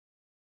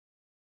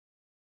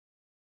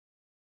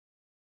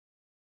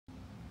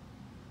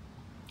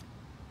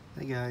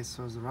Hey guys,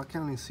 so as the rock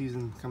counting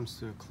season comes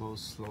to a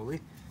close slowly,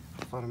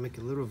 I thought I'd make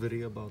a little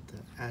video about the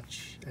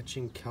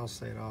etching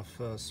calcite off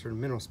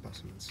certain mineral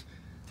specimens.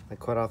 Like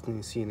quite often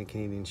you see in the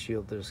Canadian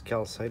Shield, there's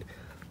calcite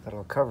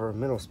that'll cover a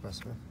mineral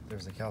specimen.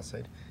 There's the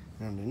calcite,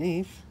 and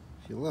underneath,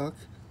 if you look,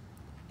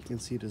 you can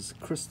see there's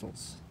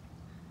crystals.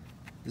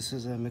 This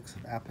is a mix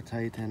of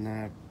apatite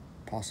and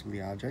possibly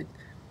algite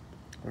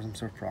or some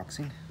sort of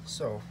pyroxene.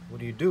 So what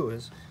you do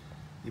is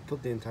you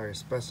put the entire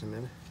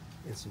specimen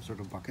in some sort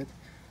of bucket,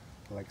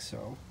 like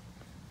so,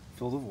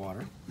 filled with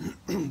water.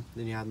 Then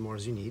you add more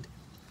as you need.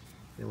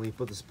 Then when you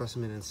put the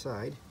specimen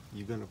inside,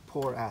 you're going to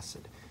pour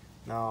acid.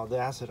 Now the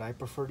acid I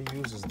prefer to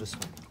use is this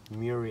one,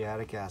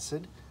 muriatic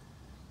acid.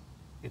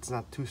 It's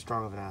not too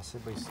strong of an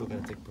acid, but you still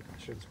got to take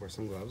precautions. Wear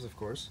some gloves, of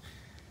course.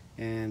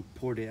 And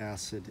pour the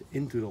acid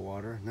into the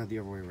water, not the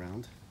other way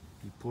around.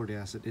 You pour the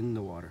acid in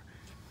the water,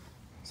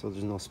 so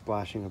there's no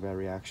splashing or bad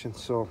reaction.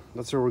 So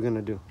that's what we're going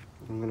to do.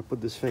 I'm going to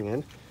put this thing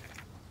in.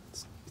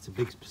 It's a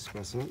big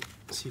specimen.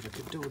 Let's see if I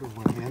can do it with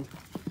one hand.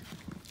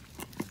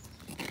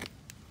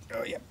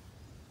 Oh yeah.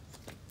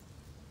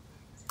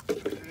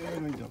 There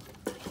we go.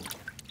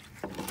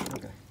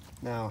 Okay.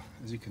 Now,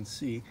 as you can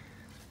see,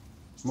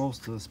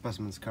 most of the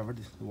specimen's covered.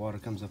 The water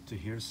comes up to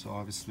here, so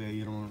obviously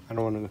I don't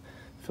want to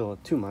fill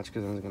it too much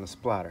because then it's going to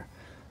splatter.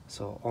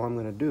 So all I'm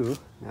going to do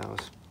now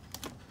is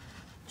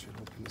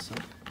open this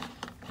up.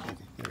 Okay,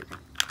 there we go.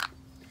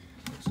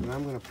 So now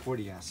I'm going to pour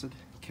the acid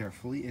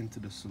carefully into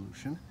the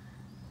solution.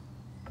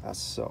 As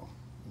so.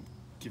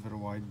 Give it a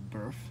wide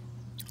berth.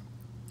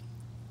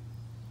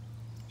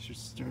 Should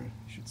stir.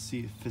 You should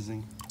see it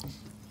fizzing.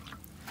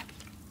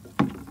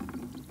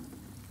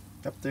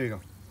 Yep, there you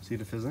go. See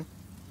the fizzing?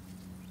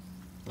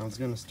 Now it's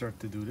going to start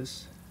to do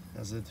this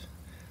as it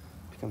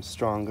becomes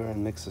stronger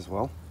and mixes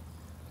well.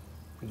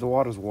 If the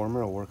water's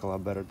warmer, it'll work a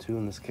lot better too.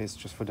 In this case,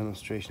 just for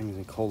demonstration, I'm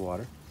using cold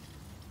water.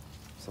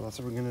 So that's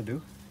what we're going to do.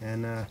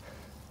 And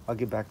I'll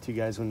get back to you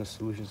guys when the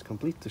solution is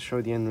complete to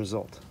show the end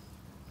result.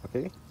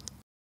 Okay?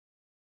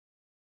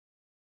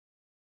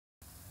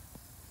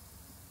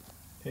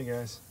 Hey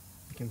guys,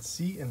 you can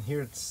see and hear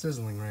it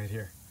sizzling right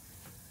here.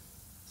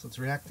 So it's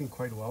reacting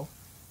quite well.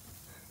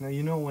 Now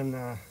you know when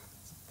the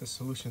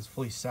solution is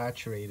fully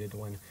saturated,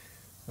 when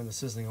the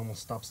sizzling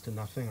almost stops to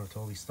nothing or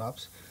totally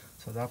stops.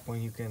 So at that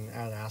point you can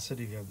add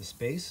acid if you have the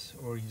space,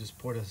 or you just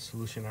pour the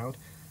solution out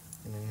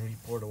and then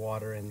re-pour the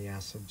water and the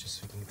acid just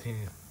so you can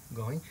continue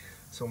going.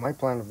 So my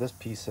plan of this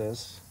piece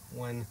is,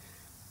 when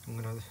I'm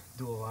going to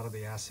do a lot of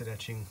the acid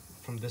etching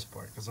from this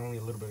part, because only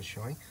a little bit is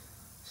showing.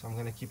 So I'm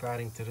going to keep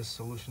adding to this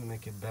solution to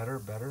make it better,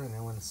 and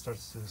then when it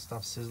starts to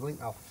stop sizzling,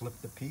 I'll flip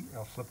the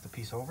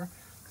piece over,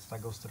 so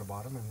that goes to the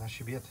bottom, and that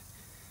should be it.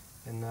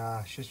 And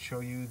should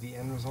show you the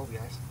end result,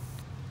 guys.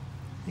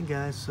 Hey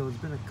guys, so it's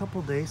been a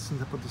couple days since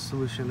I put the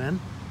solution in.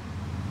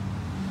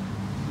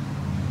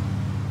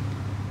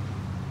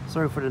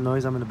 Sorry for the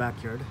noise, I'm in the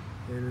backyard,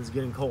 and it's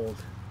getting cold.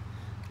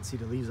 You can see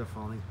the leaves are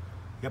falling.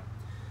 Yep.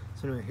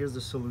 So anyway, here's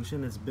the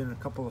solution. It's been a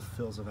couple of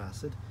fills of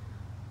acid.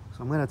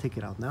 So I'm going to take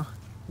it out now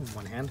with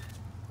one hand.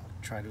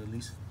 Try to at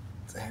least.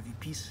 It's a heavy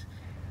piece.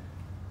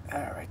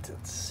 Alright,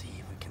 let's see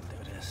if we can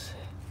do this.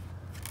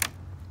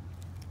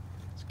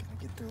 Just gotta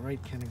get the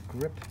right kind of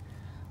grip.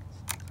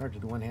 It's hard to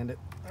do one-handed.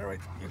 Alright,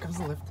 here comes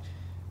the lift.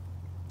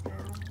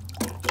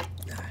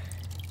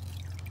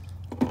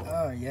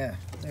 Oh yeah,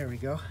 there we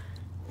go.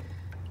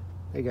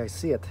 Hey guys,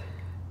 see it?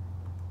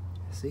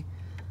 See?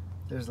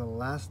 There's the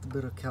last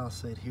bit of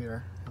calcite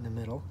here in the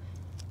middle.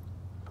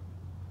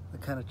 The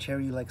kind of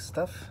cherry-like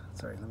stuff.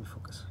 Sorry, let me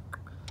focus.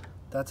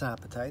 That's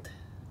apatite.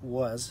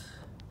 Was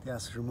the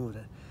acid removed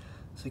it.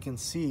 So you can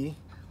see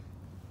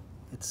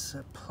it's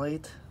a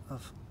plate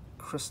of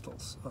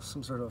crystals of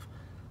some sort of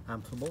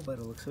amphibole by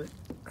the looks of it.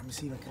 Let me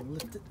see if I can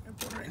lift it and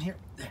put it in here.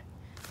 There.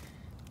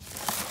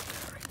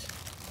 Alright.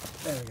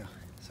 There we go.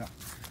 So,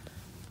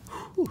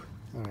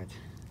 alright.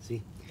 See?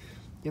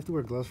 You have to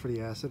wear gloves for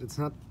the acid. It's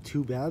not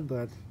too bad,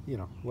 but you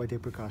know, why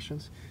take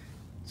precautions?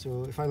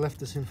 So if I left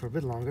this in for a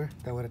bit longer,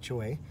 that would etch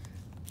away,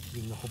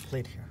 leaving the whole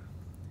plate here.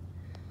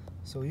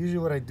 So usually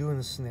what I do in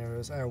this scenario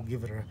is I'll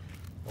give it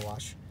a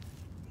wash.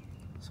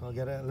 So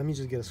let me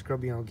just get a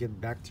scrubby and I'll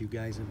get back to you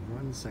guys in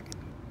 1 second.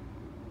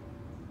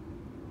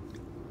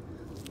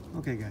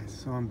 Okay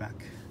guys, so I'm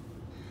back.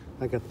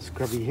 I got the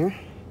scrubby here.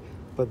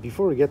 But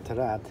before we get to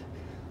that,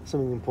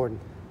 something important.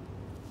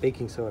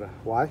 Baking soda.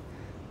 Why?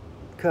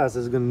 Because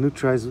it's going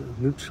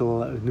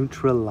to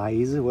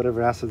neutralize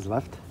whatever acid's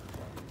left.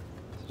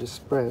 So just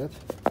spread it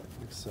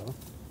like so.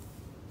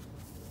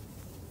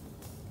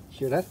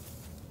 Hear that?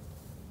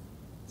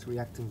 It's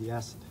reacting to the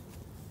acid.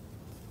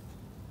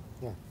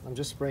 Yeah, I'm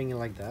just spraying it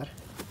like that.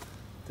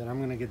 Then I'm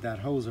gonna get that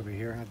hose over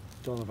here. I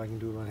don't know if I can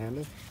do it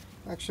one-handed.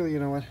 Actually, you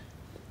know what?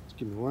 Just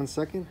give me 1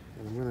 second,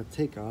 and I'm gonna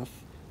take off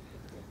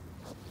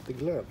the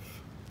glove.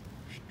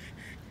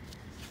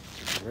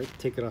 All right,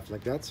 take it off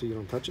like that so you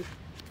don't touch it.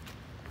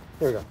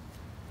 There we go.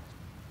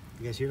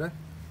 You guys hear that?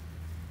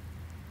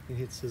 You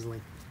hear it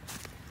sizzling.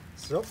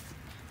 So,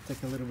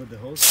 take a little bit of the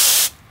hose.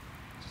 Just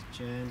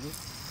gently.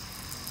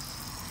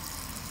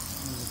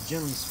 Just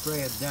gently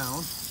spray it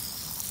down.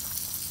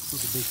 So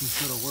the baking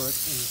soda will work,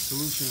 and the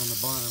solution on the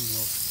bottom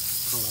will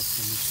collect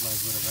and neutralize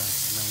whatever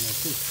acid down there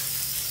too.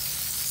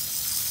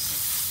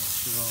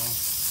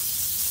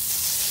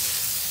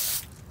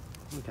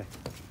 Okay,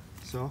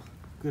 so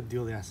good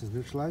deal, the acid is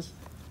neutralized.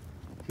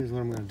 Here's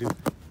what I'm going to do.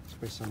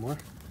 Spray some more.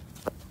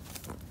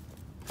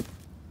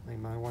 You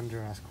might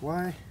wonder, ask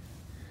why.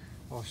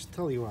 Well, I'll just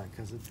tell you why,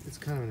 because it's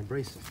kind of an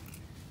abrasive.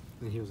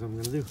 And here's what I'm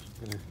going to do.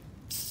 I'm going to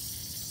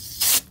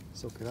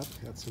soak it up,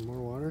 add some more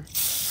water.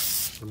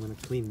 I'm going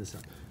to clean this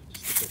up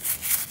just a bit.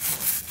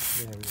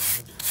 There we go.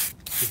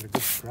 Give it a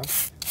good scrub.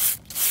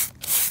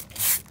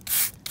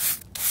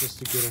 Just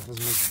to get off as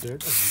much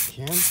dirt as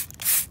you can.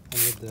 And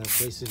let the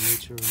abrasive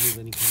nature remove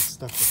any kind of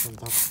stuff that's on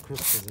top of the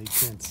crystals that you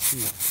can't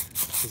see.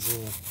 Because a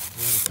lot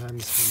of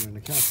times when you're in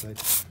the calcite,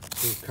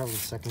 they cover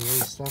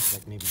secondary stuff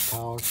like maybe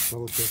towels,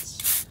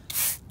 silicates,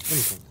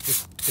 anything.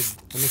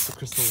 It makes the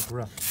crystal look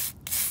rough.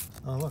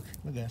 Oh look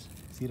guys,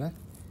 see that?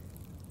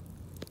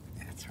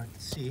 Yeah, it's hard to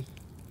see.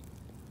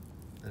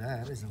 But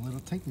that is a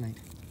little titanite.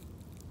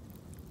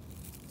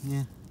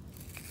 Yeah.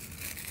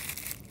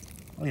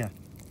 Oh yeah,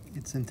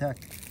 it's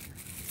intact.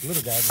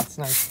 Little guy, but it's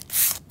nice.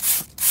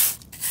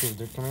 See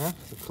the dirt coming off?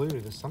 So clearly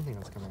there's something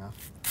that's coming off.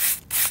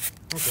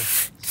 Okay,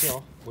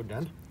 so we're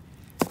done.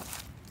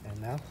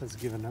 And now let's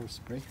give another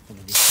spray from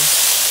the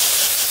distance.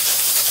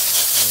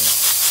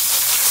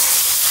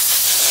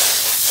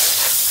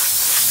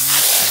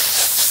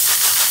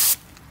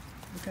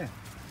 Okay,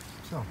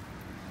 so,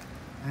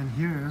 and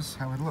here's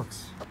how it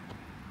looks.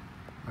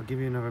 I'll give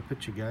you another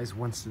picture, guys,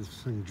 once this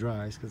thing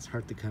dries, because it's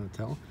hard to kind of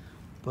tell.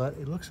 But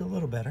it looks a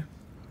little better.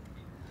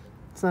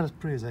 It's not as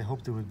pretty as I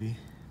hoped it would be,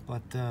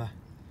 but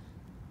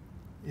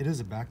it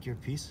is a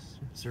backyard piece,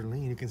 certainly,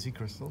 and you can see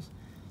crystals.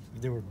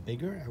 If they were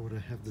bigger, I would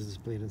have this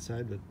displayed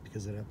inside, but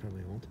because of that,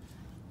 probably won't.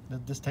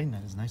 This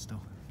titanite is nice,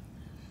 though.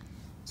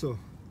 So,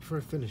 before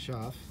I finish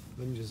off,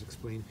 let me just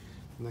explain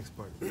the next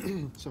part.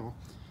 So,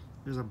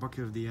 there's a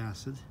bucket of the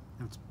acid.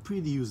 Now, it's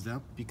pretty used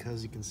up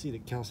because you can see the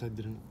calcite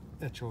didn't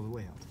etch all the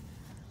way out.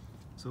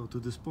 So, to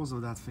dispose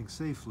of that thing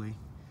safely,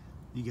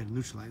 you gotta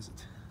neutralize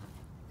it.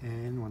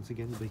 And once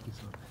again, the baking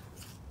soda.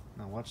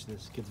 Now watch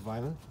this, it gets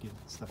violent, get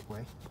stuff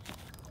away.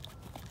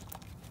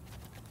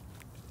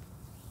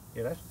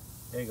 Hear that?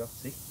 There you go,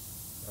 see?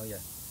 Oh yeah.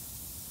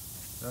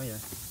 Oh yeah,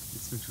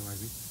 it's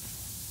neutralizing.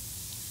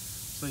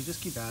 So you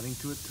just keep adding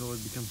to it till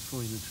it becomes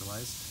fully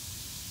neutralized.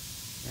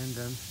 And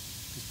then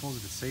dispose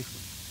of it safely.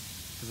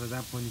 Because at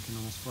that point you can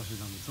almost flush it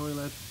down the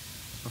toilet.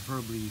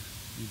 Preferably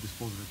you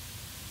dispose of it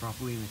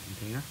properly in a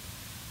container.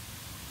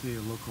 To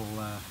your local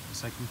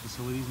recycling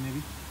facilities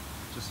maybe.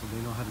 Just so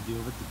they know how to deal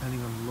with it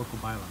depending on the local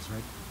bylaws,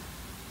 right?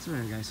 So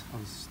anyway guys, I'll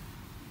just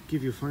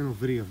give you a final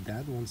video of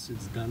that once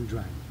it's done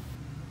drying.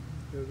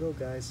 There we go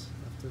guys,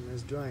 after a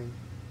nice drying.